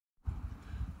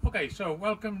Okay, so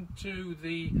welcome to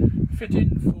the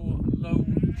fitting for low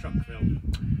Truckvil.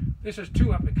 This has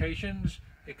two applications.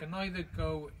 It can either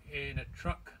go in a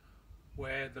truck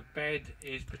where the bed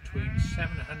is between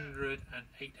 700 and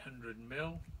 800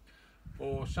 mil,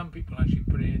 or some people actually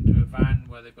put it into a van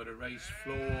where they've got a raised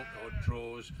floor or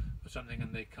drawers or something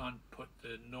and they can't put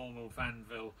the normal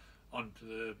vanville onto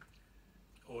the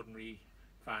ordinary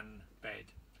van bed.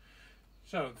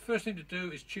 So the first thing to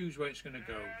do is choose where it's going to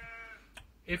go.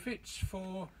 If it's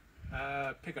for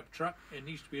a pickup truck, it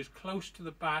needs to be as close to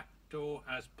the back door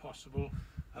as possible,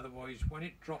 otherwise when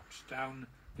it drops down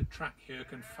the track here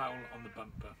can foul on the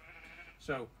bumper.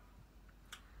 So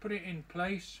put it in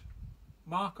place,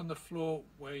 mark on the floor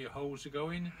where your holes are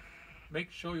going,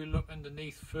 make sure you look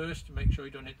underneath first to make sure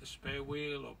you don't hit the spare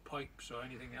wheel or pipes or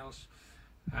anything else,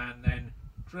 and then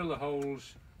drill the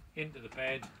holes into the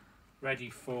bed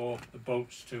ready for the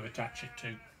bolts to attach it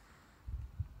to.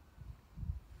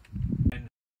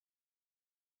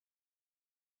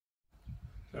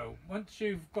 So once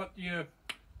you've got your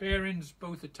bearings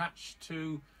both attached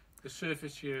to the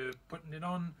surface you're putting it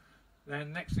on,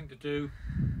 then next thing to do,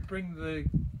 bring the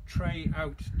tray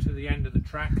out to the end of the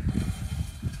track.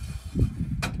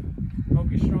 Hope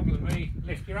you're stronger than me,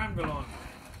 lift your anvil on.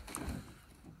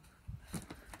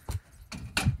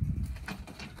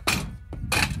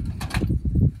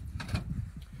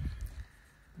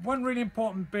 One really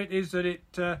important bit is that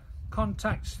it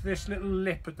contacts this little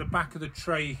lip at the back of the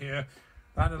tray here.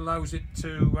 That allows it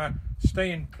to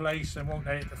stay in place and won't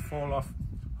let it fall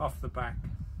off the back.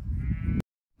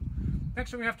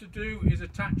 Next thing we have to do is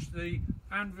attach the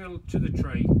anvil to the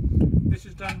tray. This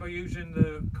is done by using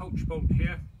the coach bolt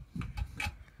here.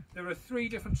 There are three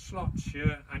different slots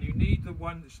here and you need the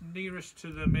one that's nearest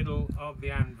to the middle of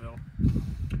the anvil.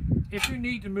 If you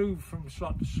need to move from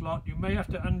slot to slot, you may have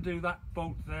to undo that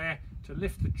bolt there to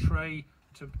lift the tray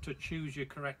to choose your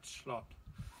correct slot.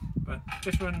 But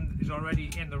this one is already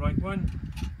in the right one,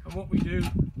 and what we do,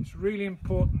 it's really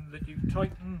important that you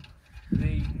tighten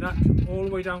the nut all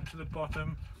the way down to the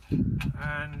bottom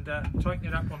and tighten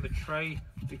it up on the tray,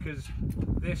 because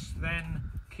this then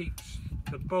keeps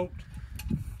the bolt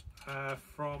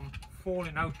from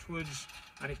falling outwards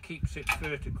and it keeps it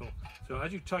vertical. So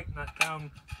as you tighten that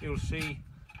down, you'll see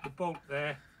the bolt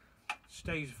there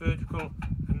stays vertical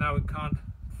and now it can't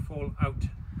fall out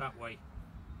that way.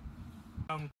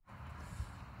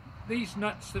 These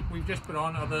nuts that we've just put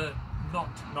on are the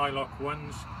not nylock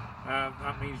ones.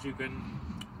 That means you can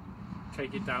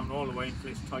take it down all the way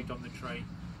until it's tight on the tray.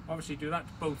 Obviously do that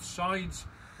to both sides,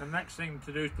 and the next thing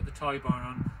to do is put the tie bar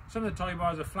on. Some of the tie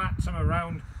bars are flat, some are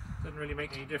round, doesn't really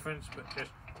make any difference, but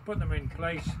just put them in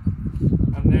place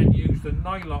and then use the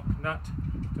nylock nut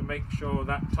to make sure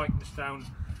that tightens down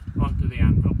onto the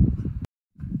anvil.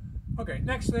 Okay,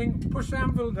 next thing, push the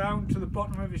anvil down to the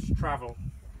bottom of its travel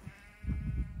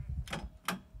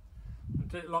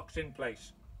until it locks in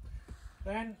place.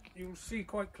 Then you'll see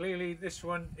quite clearly this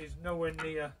one is nowhere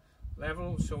near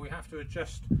level, so we have to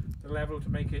adjust the level to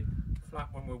make it flat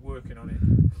when we're working on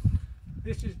it.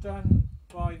 This is done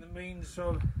by the means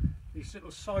of these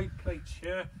little side plates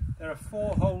here. There are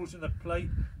 4 holes in the plate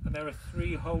and there are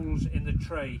 3 holes in the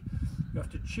tray. You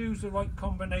have to choose the right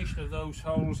combination of those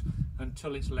holes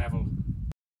until it's level.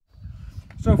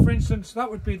 So for instance,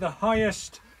 that would be the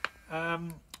highest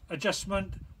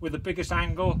adjustment with the biggest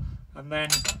angle, and then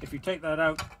if you take that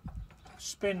out,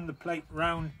 spin the plate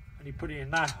round and you put it in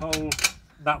that hole,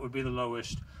 that would be the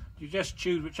lowest. You just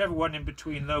choose whichever one in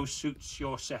between those suits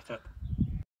your setup.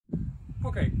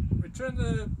 Okay, return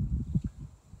the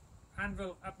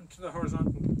anvil up into the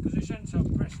horizontal position, so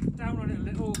press down on it a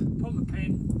little, pull the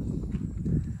pin,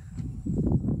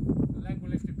 the leg will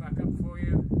lift it back up for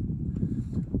you,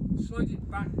 slide it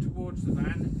back towards the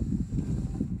van.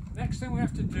 Next thing we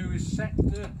have to do is set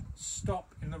the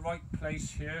stop in the right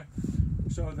place here,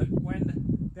 so that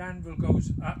when the anvil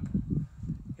goes up,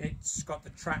 it's got the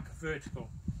track vertical.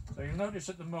 So you'll notice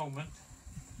at the moment,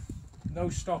 no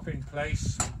stop in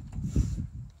place.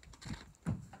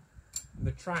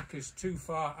 The track is too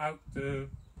far out, the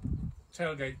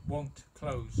tailgate won't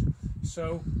close.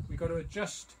 So we've got to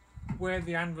adjust where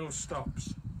the anvil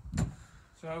stops.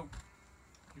 So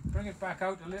you bring it back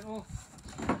out a little,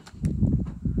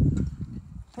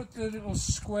 put the little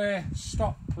square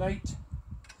stop plate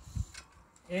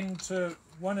into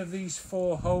one of these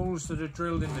 4 holes that are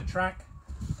drilled in the track,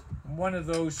 and one of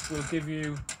those will give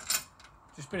you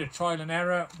just a bit of trial and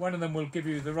error. One of them will give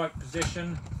you the right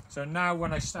position. So now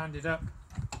when I stand it up,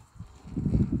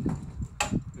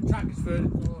 the track is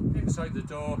vertical, inside the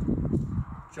door,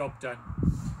 job done.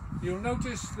 You'll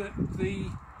notice that the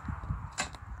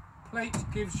plate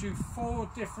gives you 4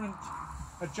 different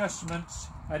adjustments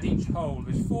at each hole.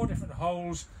 There's 4 different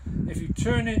holes. If you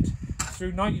turn it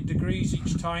through 90 degrees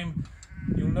each time,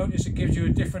 you'll notice it gives you a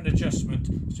different adjustment.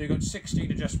 So you've got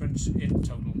 16 adjustments in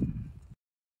total.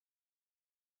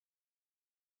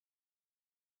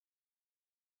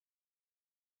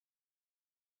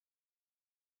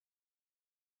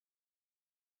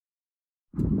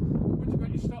 Once you've got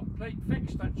your stop plate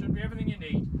fixed, that should be everything you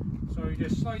need. So you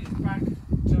just slide it back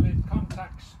until it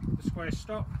contacts the square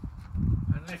stop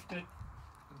and lift it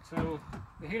until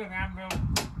the heel of the anvil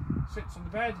sits on the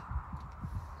bed.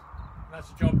 And that's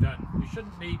the job done. You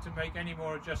shouldn't need to make any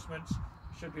more adjustments.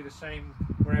 It should be the same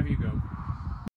wherever you go.